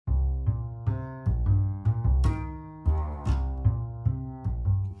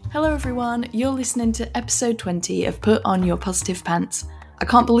Hello everyone, you're listening to episode 20 of Put On Your Positive Pants. I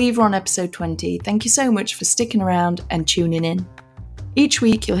can't believe we're on episode 20. Thank you so much for sticking around and tuning in. Each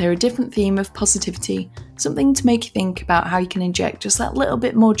week you'll hear a different theme of positivity, something to make you think about how you can inject just that little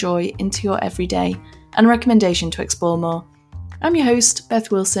bit more joy into your everyday, and a recommendation to explore more. I'm your host,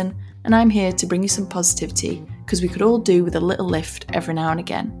 Beth Wilson, and I'm here to bring you some positivity, because we could all do with a little lift every now and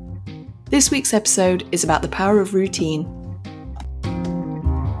again. This week's episode is about the power of routine.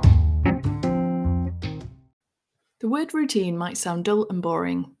 The word routine might sound dull and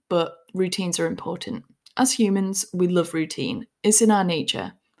boring, but routines are important. As humans, we love routine. It's in our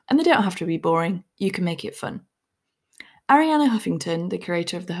nature, and they don't have to be boring. You can make it fun. Arianna Huffington, the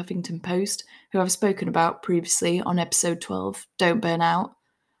creator of the Huffington Post, who I've spoken about previously on episode 12, Don't Burn Out,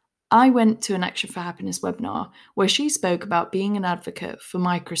 I went to an Action for Happiness webinar where she spoke about being an advocate for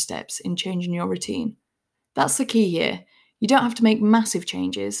micro steps in changing your routine. That's the key here. You don't have to make massive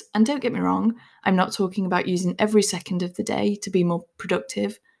changes, and don't get me wrong, I'm not talking about using every second of the day to be more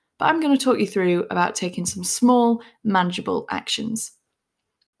productive, but I'm going to talk you through about taking some small, manageable actions.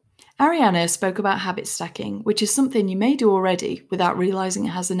 Arianna spoke about habit stacking, which is something you may do already without realising it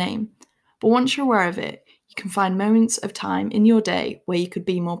has a name. But once you're aware of it, you can find moments of time in your day where you could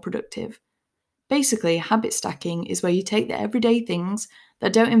be more productive. Basically, habit stacking is where you take the everyday things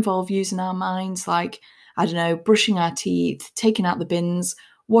that don't involve using our minds, like brushing our teeth, taking out the bins,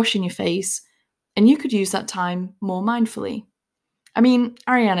 washing your face, and you could use that time more mindfully. I mean,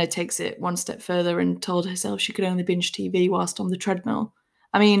 Arianna takes it one step further and told herself she could only binge TV whilst on the treadmill.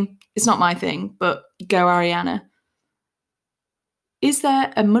 I mean, it's not my thing, but go Arianna. Is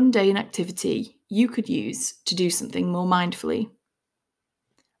there a mundane activity you could use to do something more mindfully?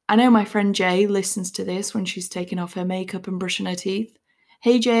 I know my friend Jay listens to this when she's taking off her makeup and brushing her teeth.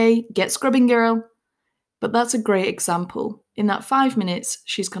 Hey Jay, get scrubbing girl. But that's a great example. In that 5 minutes,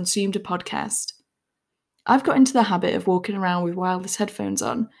 she's consumed a podcast. I've got into the habit of walking around with wireless headphones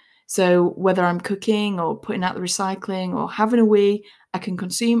on, so whether I'm cooking or putting out the recycling or having a wee, I can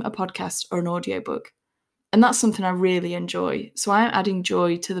consume a podcast or an audiobook. And that's something I really enjoy, so I am adding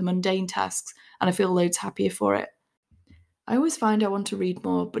joy to the mundane tasks and I feel loads happier for it. I always find I want to read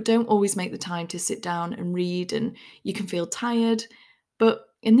more, but don't always make the time to sit down and read, and you can feel tired, but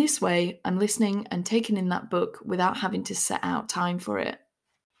in this way, I'm listening and taking in that book without having to set out time for it.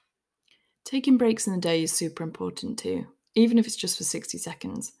 Taking breaks in the day is super important too, even if it's just for 60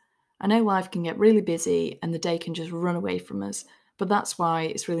 seconds. I know life can get really busy and the day can just run away from us, but that's why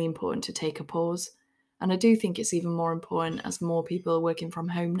it's really important to take a pause. And I do think it's even more important as more people are working from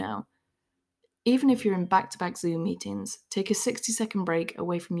home now. Even if you're in back-to-back Zoom meetings, take a 60-second break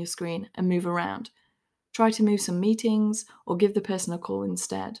away from your screen and move around. Try to move some meetings or give the person a call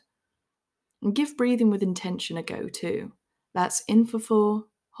instead. And give breathing with intention a go too. That's in for 4,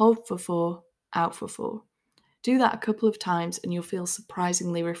 hold for 4, out for 4. Do that a couple of times and you'll feel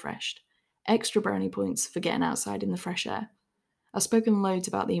surprisingly refreshed. Extra brownie points for getting outside in the fresh air. I've spoken loads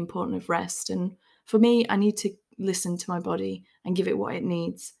about the importance of rest, and for me, I need to listen to my body and give it what it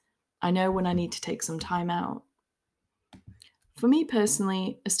needs. I know when I need to take some time out. For me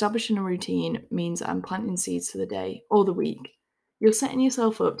personally, establishing a routine means I'm planting seeds for the day or the week. You're setting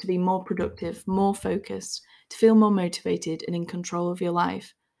yourself up to be more productive, more focused, to feel more motivated and in control of your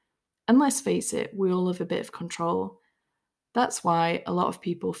life. And let's face it, we all love a bit of control. That's why a lot of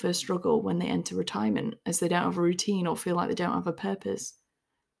people first struggle when they enter retirement, as they don't have a routine or feel like they don't have a purpose.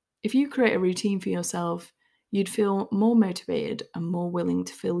 If you create a routine for yourself, you'd feel more motivated and more willing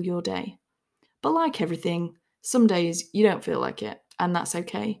to fill your day. But like everything, some days you don't feel like it, and that's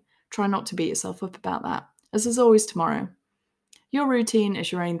okay. Try not to beat yourself up about that, as there's always tomorrow. Your routine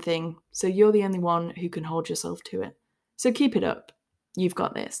is your own thing, so you're the only one who can hold yourself to it. So keep it up. You've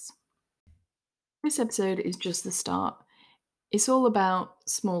got this. This episode is just the start. It's all about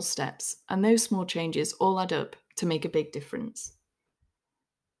small steps, and those small changes all add up to make a big difference.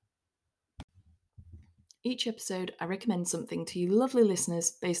 Each episode, I recommend something to you lovely listeners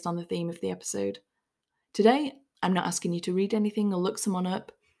based on the theme of the episode. Today, I'm not asking you to read anything or look someone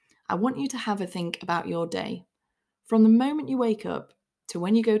up. I want you to have a think about your day. From the moment you wake up to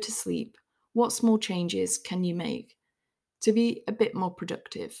when you go to sleep, what small changes can you make to be a bit more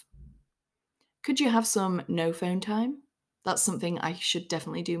productive? Could you have some no phone time? That's something I should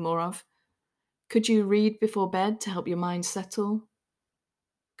definitely do more of. Could you read before bed to help your mind settle?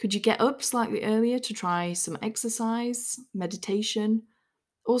 Could you get up slightly earlier to try some exercise, meditation,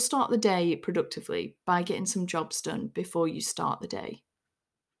 or start the day productively by getting some jobs done before you start the day?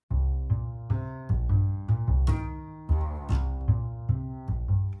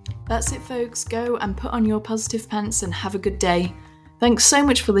 That's it, folks. Go and put on your positive pants and have a good day. Thanks so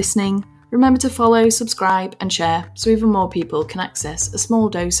much for listening. Remember to follow, subscribe, and share so even more people can access a small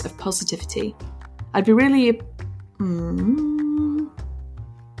dose of positivity. I'd really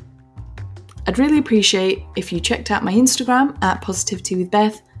appreciate if you checked out my Instagram at Positivity with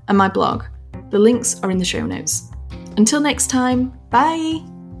Beth and my blog. The links are in the show notes. Until next time, bye!